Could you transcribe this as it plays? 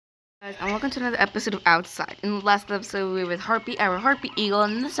Guys, and welcome to another episode of Outside. In the last episode, we were with Harpy, our Harpy Eagle,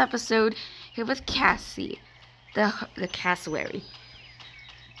 and in this episode, here with Cassie, the cassowary.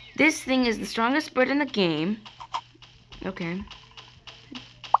 This thing is the strongest bird in the game. Okay.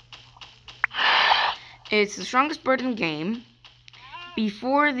 It's the strongest bird in the game.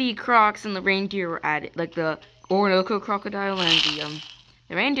 Before the crocs and the reindeer were added, like the Orinoco crocodile and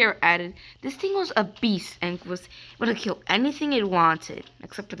the reindeer were added, this thing was a beast and was able to kill anything it wanted,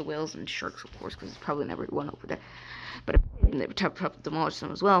 except for the whales and sharks, of course, because it's probably never won over there. But they would probably demolish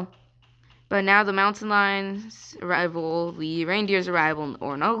them as well. But now the mountain lion's arrival, the reindeer's arrival, and the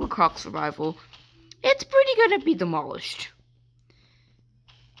Orinoco croc's arrival, it's pretty gonna be demolished.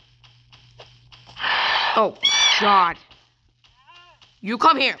 Oh, God. You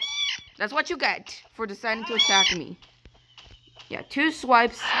come here. That's what you get for deciding to attack me. Yeah, 2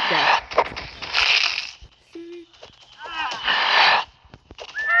 swipes, death.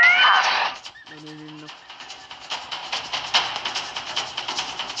 No.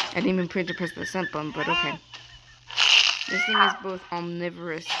 I didn't even press the scent button, but okay. This thing is both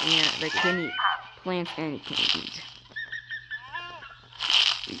omnivorous and, like, it can eat plants and it can eat.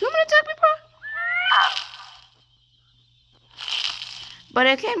 You coming to attack me, bro? But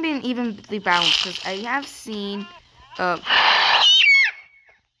it can be an evenly balanced, because I have seen,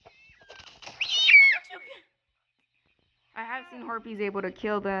 Harpy's able to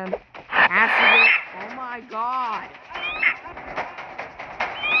kill them. Cassie, oh my God.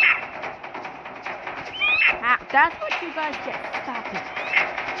 That's what you guys get. Stop it.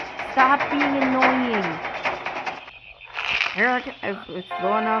 Stop being annoying. If it's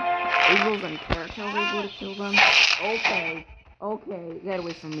slow enough, eagles and carousels are able to kill them. Okay, get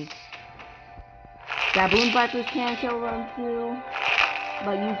away from me. Baboon vipers can kill them too,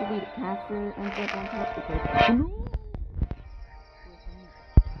 but usually the caster ends up on top because.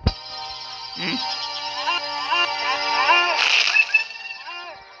 Oh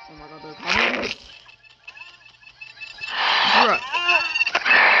my God, they're coming. Bruh.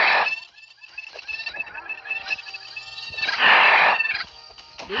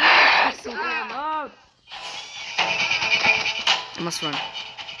 I must run.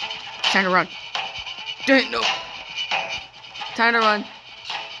 Time to run. Dang, no. Time to run.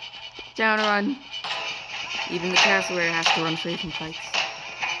 Time to run. Even the cassowary has to run free from fights.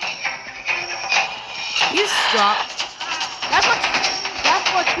 You stop. That's what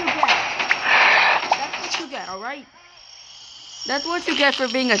you get. That's what you get, alright? That's what you get for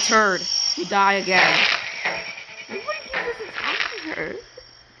being a turd. You die again. Everybody keeps attacking her.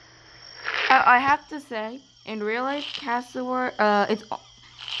 I have to say, in real life, cassowary, it's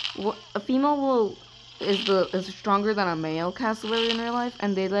a female is stronger than a male cassowary in real life,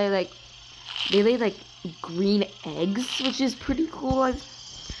 and they lay green eggs, which is pretty cool.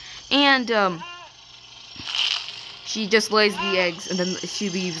 And she just lays the eggs, and then she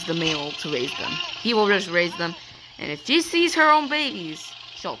leaves the male to raise them. He will just raise them, and if she sees her own babies,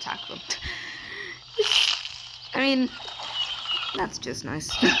 she'll attack them. I mean, that's just nice.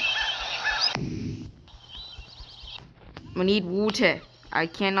 I need water. I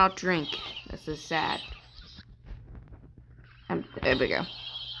cannot drink. This is sad. There we go.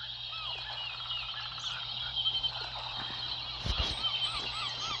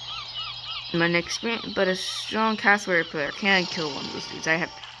 My next experience, but a strong cassowary player can kill one of those dudes. I have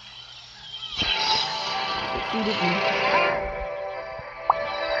succeeded me.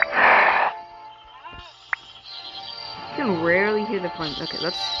 You can rarely hear the flames. Okay,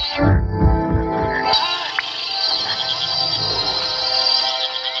 let's.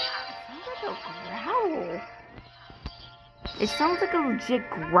 It sounds like a legit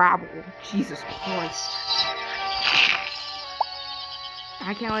growl. Jesus Christ.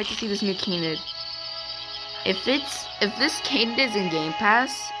 I can't wait to see this new canid. If this canid is in Game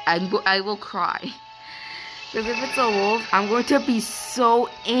Pass, I will cry. Because if it's a wolf, I'm going to be so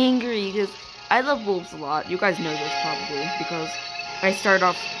angry. Because I love wolves a lot. You guys know this probably. Because I started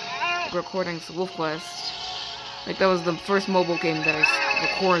off recording Wolf Quest. Like, that was the first mobile game that I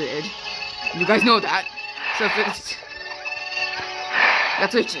recorded. You guys know that. So if it's...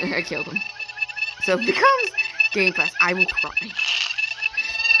 That's what I killed him. So if it becomes Game Pass, I will cry.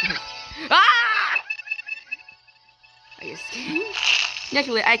 Ah! I escaped.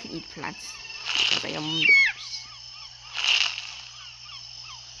 Naturally, I can eat plants because I am omnivorous.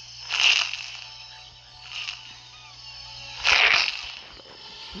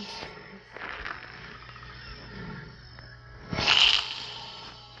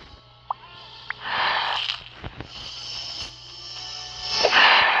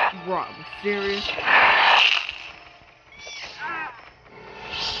 Bro, serious?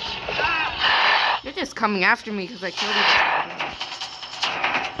 it's coming after me because I killed it.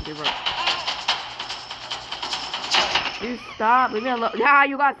 Dude, stop. Leave me alone. Yeah,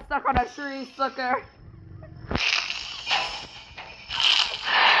 you got stuck on a tree, sucker.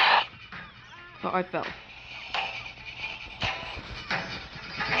 Oh, I fell.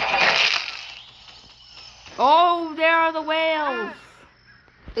 Oh, there are the whales.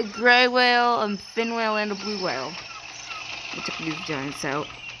 The gray whale, a fin whale, and a blue whale. We took these giants out.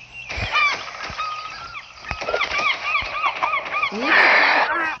 Jesus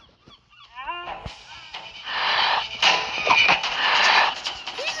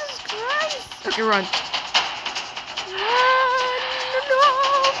Christ! Okay, run.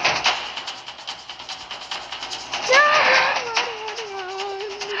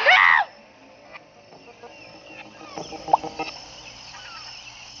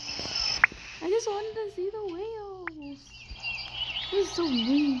 I just wanted to see the whales. This is so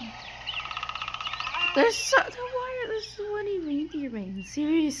mean. There's so many reindeer rings.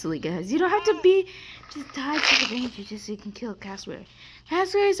 Seriously, guys, you don't have to be just tied to the reindeer just so you can kill cassowary.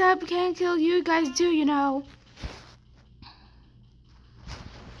 Cassowaries can kill you guys too, you know.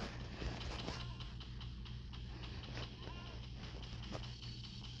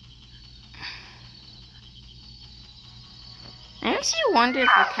 I actually wonder if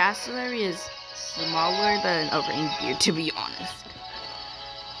a cassowary is smaller than a reindeer, to be honest.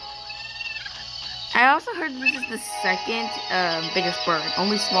 I also heard this is the second biggest bird,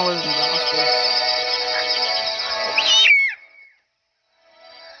 only smaller than the ostrich.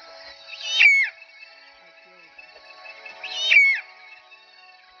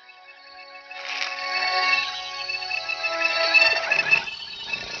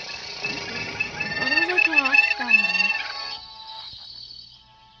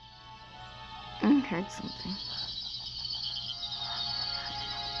 I heard something.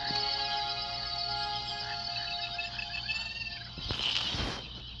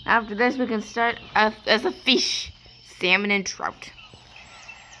 After this, we can start as a fish, salmon and trout.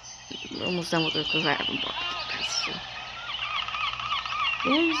 We're almost done with this because I haven't bought the past.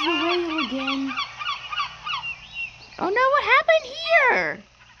 There's the whale again. Oh no! What happened here?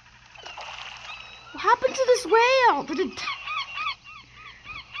 What happened to this whale? Did it?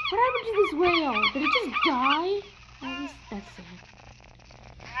 What happened to this whale? Did it just die? At least that's sad.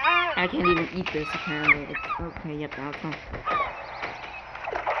 I can't even eat this apparently. It's okay. Yep, now it's fine.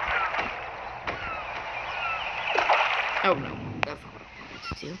 Oh no, that's not what I wanted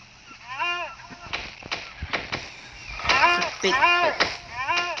to do. It's a big fish.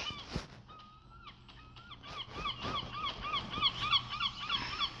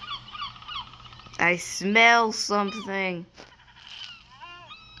 I smell something.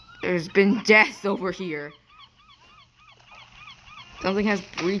 There's been death over here. Something has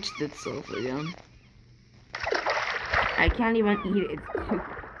breached itself again. I can't even eat it. It's too...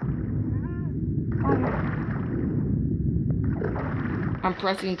 I'm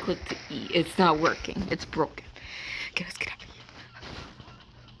pressing click to eat. It's not working. It's broken. Okay, let's get out of here.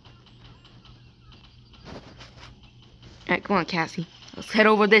 Alright, come on, Cassie. Let's head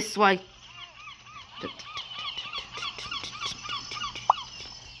over this way.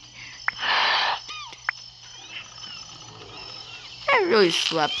 I really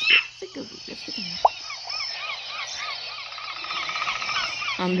slept.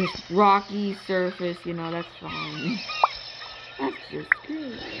 On this rocky surface, you know, that's fine. That's just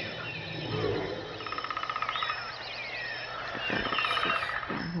good.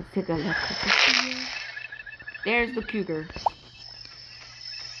 Let's take a look. There's the cougar.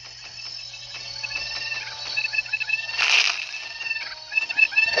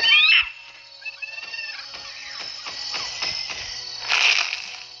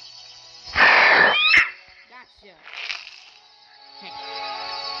 Gotcha. Hey.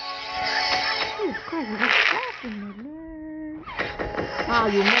 Oh, crap, what's happening? Oh,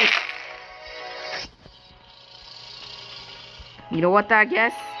 you missed. You know what I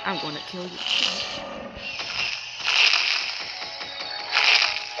guess? I'm gonna kill you.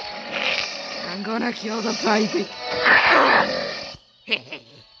 I'm gonna kill the baby.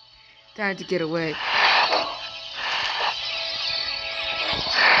 Time to get away.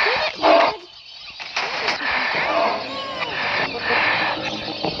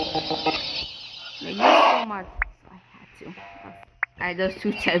 Man, you stole my... I had to. That was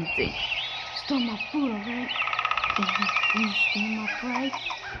too tempting. Stole my food, alright? Can you steal my prey?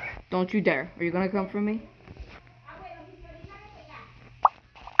 Don't you dare. Are you gonna come for me?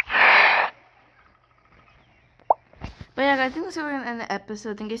 But yeah, guys, I think that's how we're gonna end the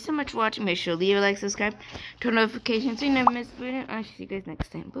episode. Thank you so much for watching. Make sure to leave a like, subscribe, turn notifications so you never miss a video. I'll see you guys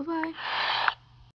next time. Bye bye.